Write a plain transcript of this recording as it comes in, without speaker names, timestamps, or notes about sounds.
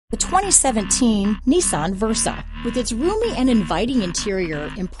The 2017 Nissan Versa. With its roomy and inviting interior,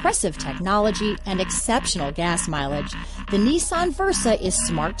 impressive technology, and exceptional gas mileage, the Nissan Versa is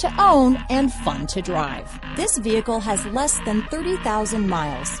smart to own and fun to drive. This vehicle has less than 30,000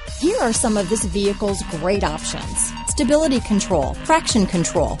 miles. Here are some of this vehicle's great options: stability control, traction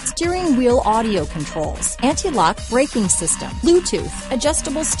control, steering wheel audio controls, anti-lock braking system, Bluetooth,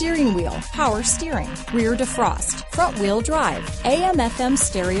 adjustable steering wheel, power steering, rear defrost, front wheel drive, AM/FM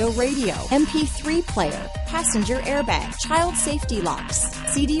stereo radio, MP3 player, passenger airbag, child safety locks,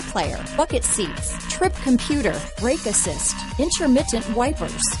 CD player, bucket seats, trip computer, brake assist, intermittent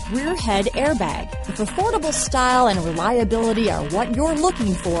wipers, rear head airbag. If affordable style and reliability are what you're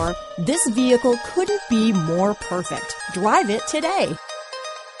looking for, this vehicle couldn't be more perfect. Drive it today.